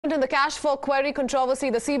development in the cash for query controversy,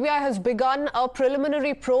 the CBI has begun a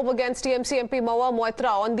preliminary probe against TMC MP Mahua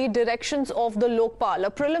Moitra on the directions of the Lokpal. A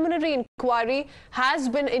preliminary inquiry has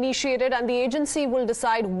been initiated and the agency will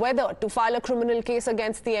decide whether to file a criminal case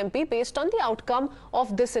against the MP based on the outcome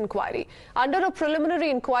of this inquiry. Under a preliminary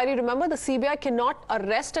inquiry, remember, the CBI cannot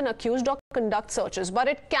arrest an accused or conduct searches, but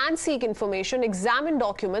it can seek information, examine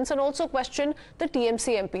documents and also question the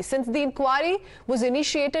TMC MP. Since the inquiry was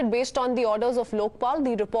initiated based on the orders of Lokpal,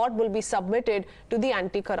 the report will be submitted to the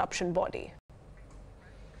anti-corruption body.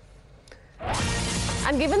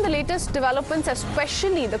 And given the latest developments,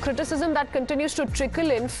 especially the criticism that continues to trickle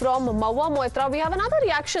in from Mahua Moitra, we have another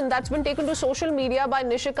reaction that's been taken to social media by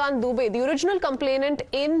Nishikant Dubey. The original complainant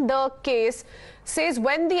in the case says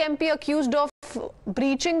when the MP accused of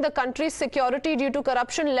breaching the country's security due to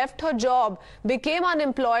corruption left her job, became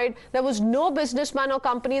unemployed, there was no businessman or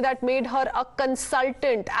company that made her a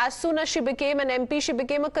consultant. As soon as she became an MP, she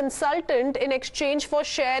became a consultant in exchange for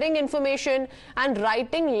sharing information and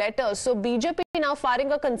writing letters. So BJP now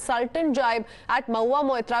firing a consultant jibe at Mahua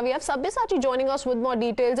Moitra. We have Sabyasachi joining us with more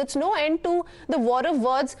details. It's no end to the war of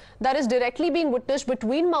words that is directly being witnessed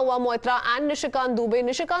between Mahua Moitra and Nishikant Dubey.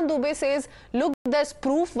 Nishikant Dubey says, look, there's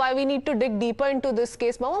proof why we need to dig deeper into this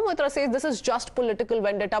case. Mahua Moitra says this is just political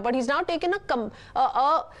vendetta, but he's now taken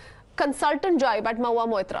a consultant jibe at Mahua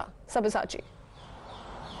Moitra. Sabyasachi.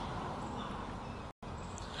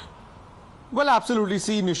 Well, absolutely.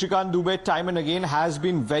 See, Nishikant Dubey time and again has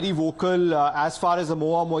been very vocal as far as the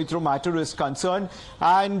Mahua Moitra matter is concerned.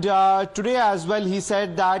 And today as well, he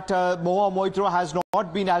said that Mahua Moitra has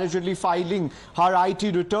not been allegedly filing her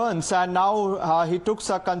IT returns, and now he took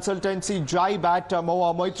a consultancy jibe at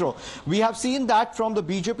Mahua Moitra. We have seen that from the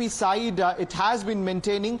BJP side, it has been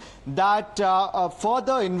maintaining that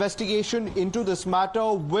further investigation into this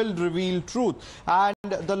matter will reveal truth and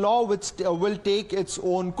the law will take its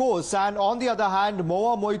own course. And on the other hand,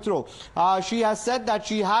 Mahua Moitra, she has said that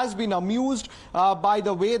she has been amused by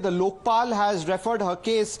the way the Lokpal has referred her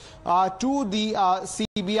case to the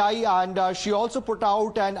CBI, and she also put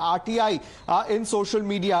out an RTI in social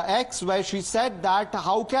media X, where she said that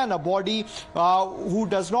how can a body who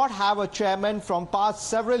does not have a chairman from past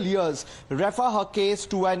several years refer her case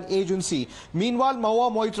to an agency. Meanwhile,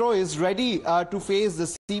 Mahua Moitra is ready to face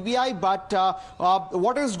the CBI, but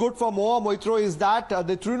what is good for Mahua Moitra is that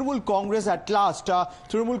the Trinamool Congress at last,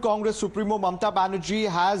 Trinamool Congress Supremo Mamata Banerjee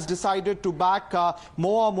has decided to back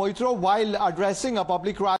Mahua Moitra while addressing a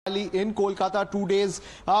public rally in Kolkata 2 days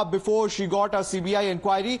before she got a CBI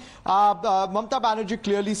inquiry. Mamata Banerjee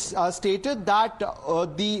clearly stated that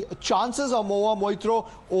the chances of Mahua Moitra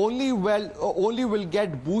only will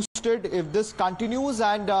get boosted if this continues,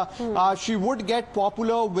 and she would get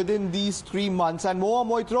popular within these 3 months. And Mahua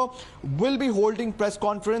Moitra will be holding press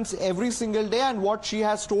conference every single day, and what she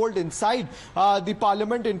has told inside the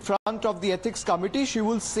parliament in front of the ethics committee, she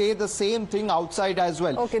will say the same thing outside as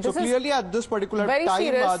well. Okay, so clearly at this particular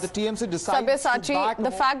time, the TMC decides Sabyasachi, to back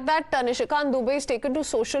the fact that Nishikant Dubey is taken to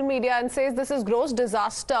social media and says this is gross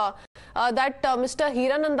disaster, that Mr.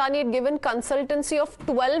 Hiranandani had given consultancy of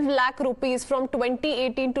 12 lakh rupees from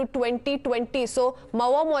 2018 to 2020. So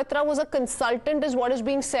Mahua Moitra was a consultant is what is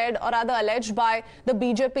being said, or rather alleged, by the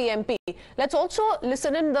BJP MP. Let's also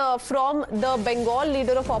listen in from the Bengal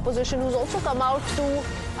leader of opposition, who's also come out to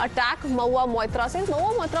attack Mahua Moitra, says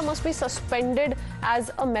Mahua Moitra must be suspended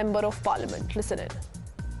as a member of parliament. Listen in.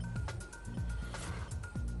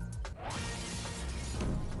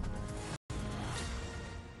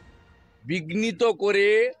 বিঘ্নিত করে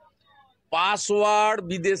password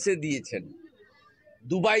বিদেশে দিয়েছেন।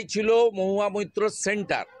 Dubai ছিল Mahua Moitra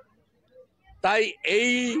centre, তাই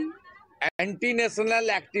এই anti national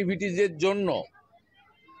অ্যাক্টিভিটিজের জন্য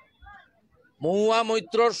মহুয়া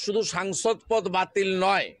মৈত্রর শুধু সাংসদ পদ বাতিল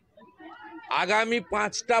নয়, আগামী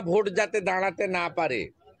 5টা ভোট যাতে দাঁড়াতে না পারে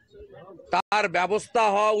তার ব্যবস্থা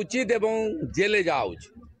হওয়া উচিত এবং জেলে যাওয়া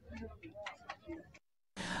উচিত।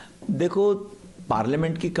 देखो,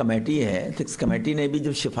 पार्लियामेंट की कमेटी है, एथिक्स कमेटी ने भी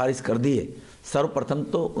जब सिफारिश कर दी है, सर्वप्रथम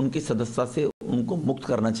तो उनकी सदस्यता से उनको मुक्त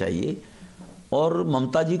करना चाहिए और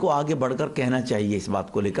ममता जी को आगे बढ़कर कहना चाहिए इस बात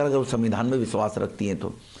को लेकर, अगर वो संविधान में विश्वास रखती हैं तो।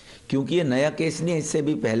 क्योंकि ये नया केस नहीं है, इससे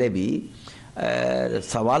भी पहले भी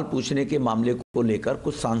सवाल पूछने के मामले को लेकर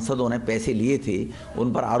कुछ सांसदों ने पैसे लिए थे,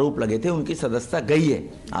 उन पर आरोप लगे थे, उनकी सदस्यता गई है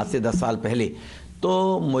आज से 10 साल पहले। तो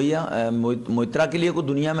मोइत्रा के लिए कोई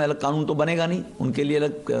दुनिया में अलग कानून तो बनेगा नहीं, उनके लिए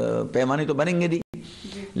अलग पैमाने तो बनेंगे नहीं,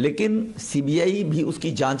 लेकिन सीबीआई भी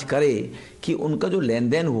उसकी जांच करे कि उनका जो लेन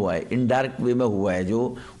देन हुआ है इनडायरेक्ट वे में हुआ है, जो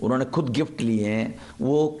उन्होंने खुद गिफ्ट लिए हैं,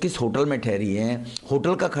 वो किस होटल में ठहरी हैं,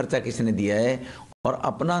 होटल का खर्चा किसने दिया है और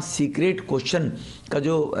अपना सीक्रेट क्वेश्चन का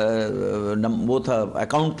जो वो था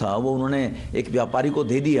अकाउंट था वो उन्होंने एक व्यापारी को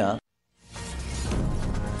दे दिया.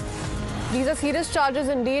 These are serious charges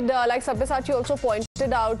indeed. Like Sabyasachi also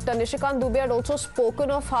pointed out, Nishikant Dubey had also spoken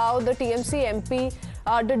of how the TMC MP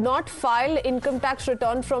did not file income tax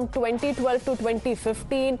return from 2012 to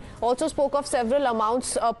 2015. Also spoke of several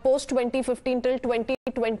amounts post 2015 till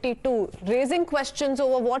 2022, raising questions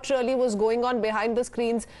over what really was going on behind the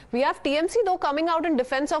screens. We have TMC though coming out in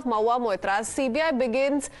defense of Mahua Moitra. As CBI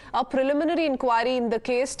begins a preliminary inquiry in the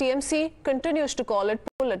case, TMC continues to call it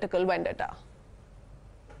political vendetta.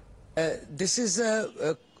 This is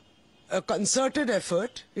a concerted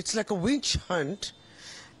effort. It's like a witch hunt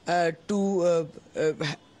to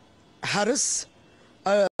harass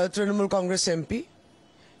a Trinamool Congress MP.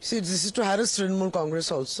 See, this is to harass Trinamool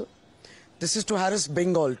Congress also. This is to harass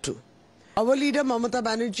Bengal too. Our leader Mamata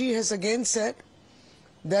Banerjee has again said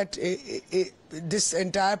that this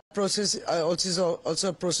entire process is also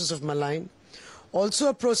a process of malign. Also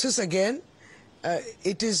a process again,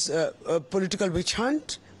 it is a political witch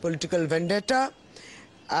hunt, political vendetta,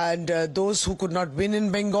 and those who could not win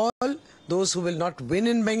in Bengal, those who will not win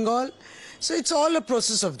in Bengal. So it's all a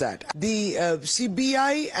process of that. The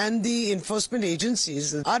CBI and the enforcement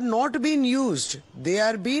agencies are not being used. They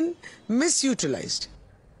are being misutilized.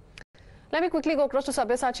 Let me quickly go across to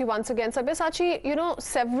Sabyasachi once again. Sabyasachi, you know,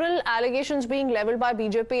 several allegations being leveled by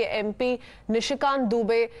BJP MP Nishikant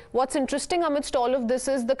Dubey. What's interesting amidst all of this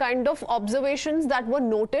is the kind of observations that were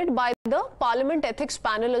noted by the Parliament Ethics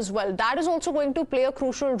Panel as well. That is also going to play a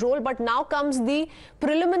crucial role. But now comes the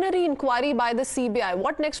preliminary inquiry by the CBI.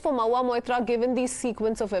 What next for Mahua Moitra given these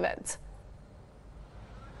sequence of events?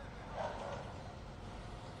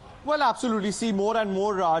 Well, absolutely. See, more and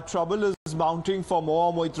more trouble is mounting for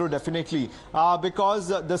Mahua Moitra, definitely, because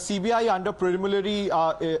the CBI under preliminary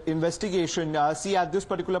investigation, see, at this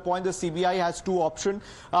particular point, the CBI has two options.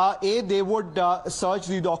 A, they would search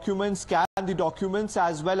the documents, scan the documents,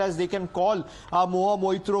 as well as they can call Mahua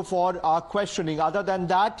Moitra for questioning. Other than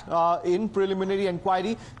that, in preliminary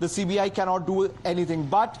inquiry, the CBI cannot do anything.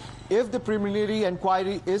 But if the preliminary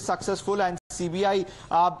inquiry is successful and CBI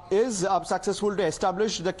is successful to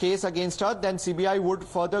establish the case against her, then CBI would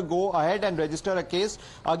further go ahead and register a case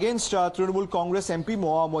against Trinamool Congress MP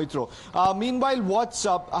Mahua Moitra. Meanwhile, what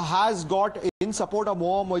has got in support of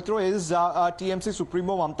Mahua Moitra is TMC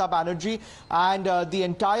Supremo Mamata Banerjee and the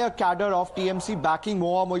entire cadre of TMC backing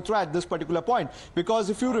Mahua Moitra at this particular point. Because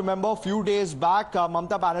if you remember, a few days back,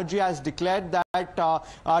 Mamata Banerjee has declared that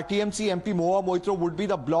TMC MP Mahua Moitra would be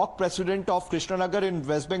the block president of Krishnanagar in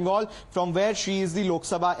West Bengal, from where she is the Lok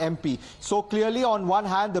Sabha MP. So clearly, on one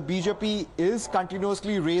hand, the BJP is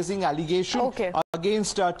continuously raising allegations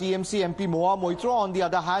against TMC MP Mahua Moitra. On the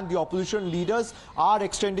other hand, the opposition leaders are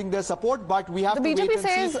extending their support, but we have the to BJP wait and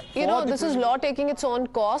says, see. you know, this is law taking its own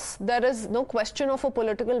course. There is no question of a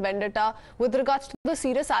political vendetta with regards to the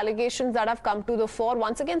serious allegations that have come to the fore.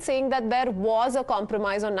 Once again, saying that there was a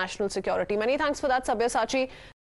compromise on national security. Many thanks for that, Sabyasachi.